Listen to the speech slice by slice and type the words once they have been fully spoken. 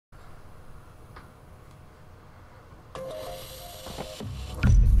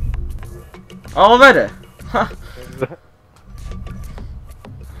Already?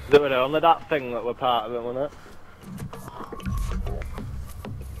 Is it only that thing that we're part of it, wasn't it?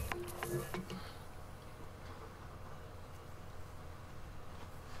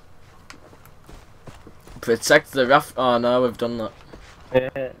 Protect the raft. Oh no, we've done that.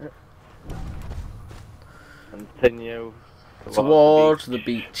 Yeah. Continue towards the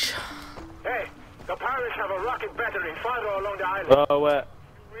beach. Hey, the pirates have a rocket battery farther along the island. Oh wait,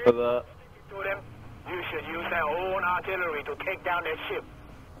 for that. To them, you should use their own artillery to take down their ship.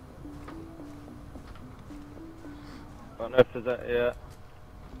 I don't know if there's that yet.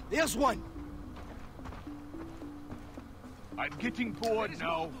 There's one. I'm getting bored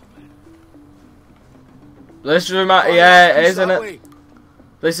now. This reminds, yeah, isn't it?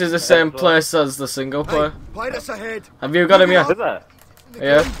 This is the same place as the single player. Pirates ahead. Have you got him yet? Is it?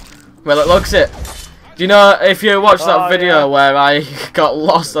 Yeah. Well, it looks it. Do you know if you watched that video where I got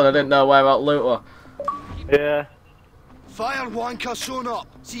lost and I didn't know where that loot was? Yeah. Fire wanker shown up.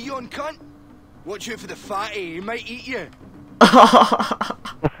 See you on cunt? Watch out for the fatty, he might eat you.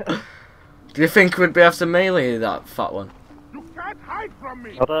 Do you think we'd be able to melee that fat one? You can't hide from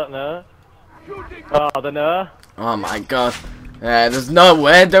me. I don't know. Oh, I don't know. Oh my god. Yeah, there's no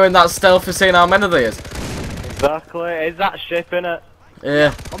way doing that stealthy seeing how many there is. Exactly. Is that ship innit?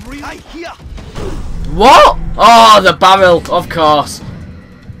 Yeah. I'm right here. What? Oh, the barrel, of course.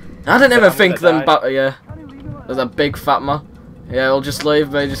 I didn't even think them yeah. There's a big fat man. Yeah, we'll just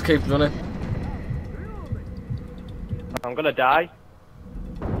leave, but just keep running. I'm gonna die.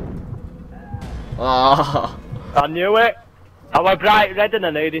 Oh. I knew it. I was bright red and I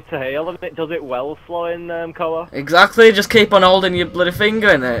needed to heal and it does it well slow in co-op. Exactly, just keep on holding your bloody finger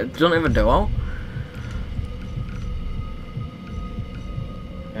in it. It doesn't even do all.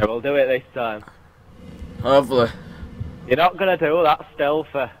 Yeah, we'll do it this time. Hopefully. You're not gonna do that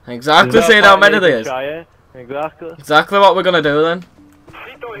stealthy. Exactly, see how many there is. Exactly. Exactly what we're gonna do then.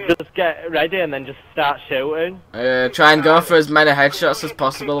 Just get ready and then just start shooting. Try and go for as many headshots as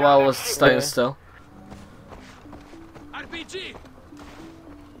possible while we're staying still. RPG.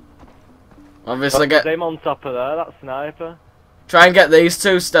 Obviously get him on top of there, that sniper. Try and get these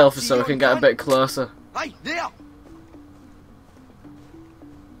two stealthy so we can get a bit closer. Hey, there.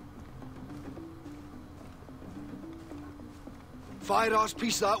 Fire arse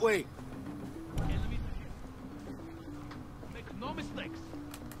piece that way. Make no mistakes.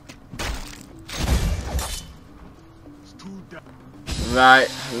 Right,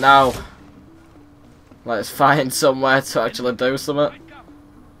 now let's find somewhere to actually do something.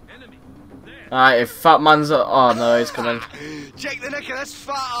 Alright, if Fat Man's oh no, he's coming. Check the neck of this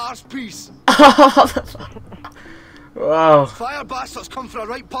fat arse piece. Wow. Fire bastards come for a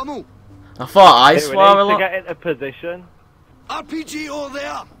right pummel. I thought I We swore a need to lot. get into position. RPG over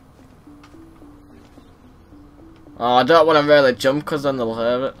there. Oh, I don't want to really jump because then they'll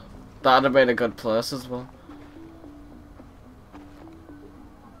hear it. That'd have been a good place as well.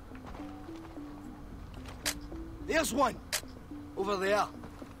 There's one. Over there.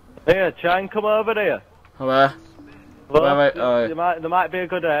 Here, try and come over here. Where? Well, Wait, oh. there might be a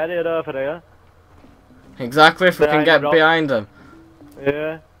good area over here. Exactly, if we can get behind them.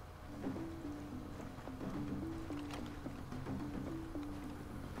 Yeah.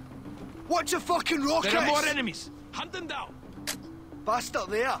 Watch your fucking rockets! There are more enemies. Hunt them down. Bastard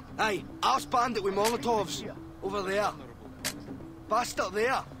there. Aye, arse bandit with Molotovs. Over there. Bastard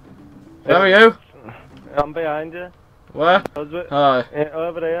there. Where are you? I'm behind you. Where? Oh. Yeah,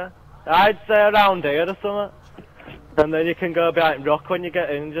 over here. I'd say around here or something. And then you can go behind rock when you get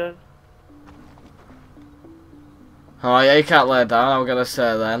injured. Oh yeah, you can't lay down, I'm gonna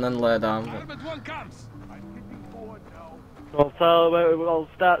say then and lay down. Armored one comes. I'm getting bored now. We'll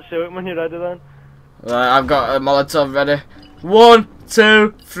start shooting when you're ready then. Right, I've got a Molotov ready. 1,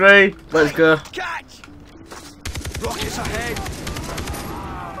 2, 3, let's go. Catch! Rockets ahead.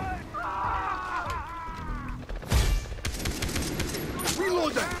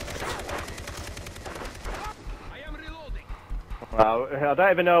 Reloading. I am reloading. Wow, I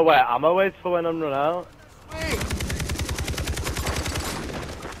don't even know where ammo is for when I'm run out. Wait.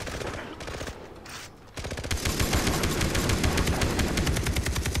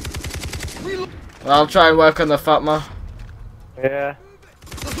 I'll try and work on the Fat Man. Yeah.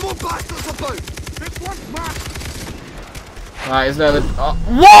 There's more bastards about. This one's marked. Right, he's nearly. Oh,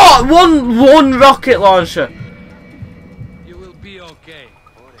 what? One rocket launcher. You will be okay.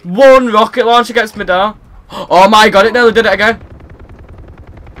 One rocket launcher gets me down. Oh my god, it nearly did it again.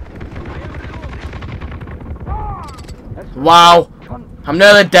 Wow. I'm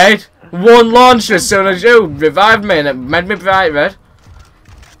nearly dead. one launcher as soon as you revived me and it made me bright red.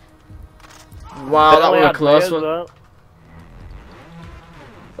 Wow, that was a close one. Well.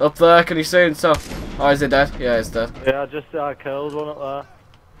 Up there, can you see him? So, oh, is he dead? Yeah, he's dead. Yeah, I just killed one up there.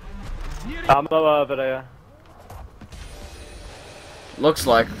 Ammo over there. Looks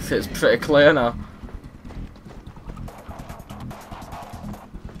like it's pretty clear now.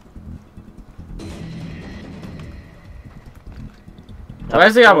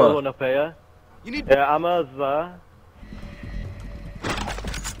 Where's the ammo? One up here. You need. Yeah, ammo's there.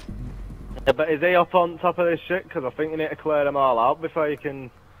 Yeah, but is he up on top of this shit? Because I think you need to clear them all out before you can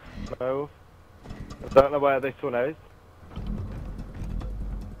move. I don't know where this one is.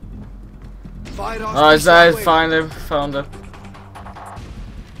 Fire Oh, he's there, found him.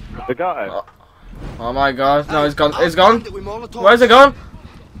 We got him. Oh my god, no, he's gone. He's gone. Where's Where's he gone?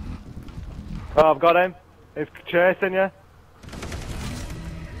 Oh, I've got him. He's chasing you.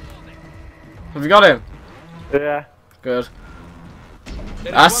 Have you got him? Yeah. Good.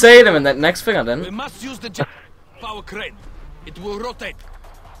 I seen him in that next thing I We didn't. must use the power crane. It will rotate.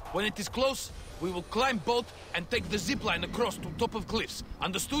 When it is close, we will climb boat and take the zip line across to top of cliffs.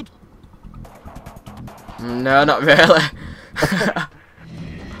 Understood? No, not really.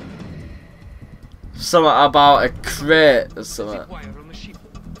 Something about a crate or something. Zip wire on the ship.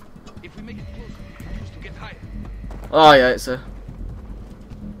 If we make it closer, we choose to get higher. Oh yeah, it's a...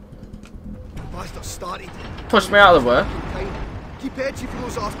 Bastard started. Push me out of the way. Keep edgy for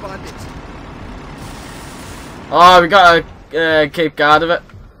those arse bandits. Oh, we gotta keep guard of it.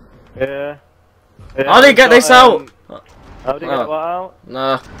 Yeah. How do you get this out? How do you get what out?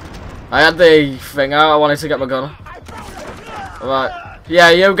 No. I had the thing out, I wanted to get my gun. Right. Yeah,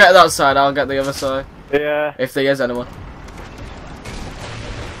 you get that side, I'll get the other side. Yeah. If there is anyone.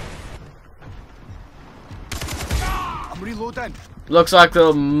 I'm reloading. Looks like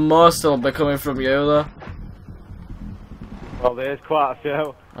most will be coming from you though. Well, there's quite a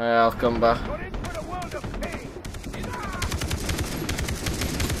few. Yeah, I'll come back.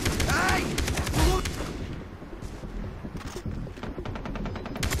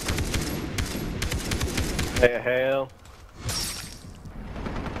 Hey, hail.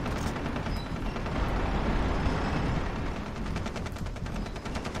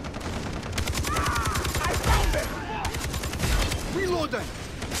 Reloading.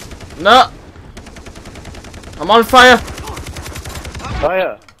 No! I'm on fire!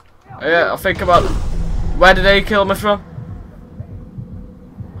 Fire. Yeah, I think about... Where did he kill me from?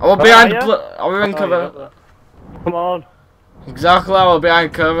 I was behind... I was in cover. Come on. Exactly, I was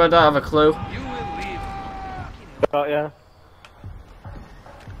behind cover, I don't have a clue. You will leave. Got ya.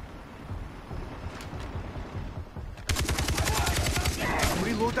 I'm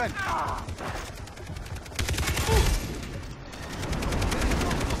reloading.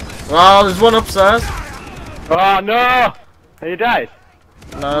 Well, there's one upstairs. Oh no! Are you dead?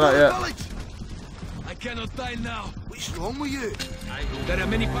 No, not yet. Village. I cannot die now. What's wrong with you? There are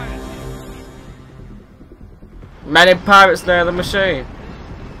many pirates. Many pirates near the machine.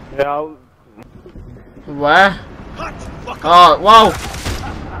 Yeah. I'll... Where? Oh, whoa!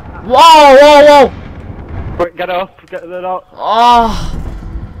 Whoa, whoa, whoa! Quick, get up. Get the up. Oh!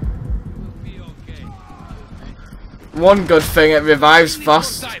 Be okay. One good thing, it revives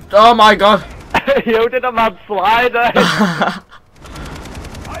fast. Oh my god! You did a mad slide, eh?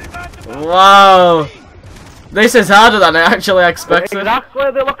 Wow! This is harder than I actually expected.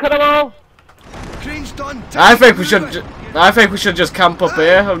 Exactly, they look at them all. Crane's done. I think we should just camp up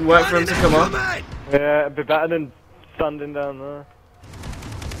here and wait for him to come on. Yeah, it'd be better than standing down there.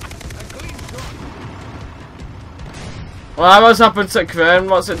 Well, what's happened to Crane?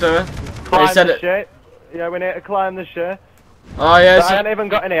 What's it doing? Climb He said the it. shit. Yeah, we need to climb the shit. Oh yeah, I ain't even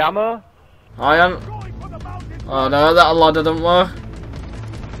got any ammo. I am. Oh no, that ladder didn't work.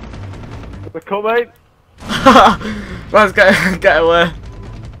 We're coming. Let's get away.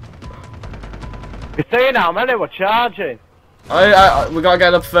 You see now, man, we're charging. We gotta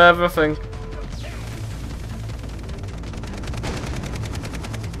get up further, I think.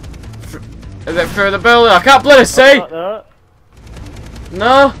 Is it through the building? I can't bloody see!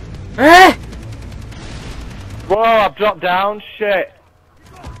 No! Eh! Whoa, I've dropped down, shit.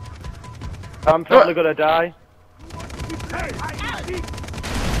 I'm probably gonna die.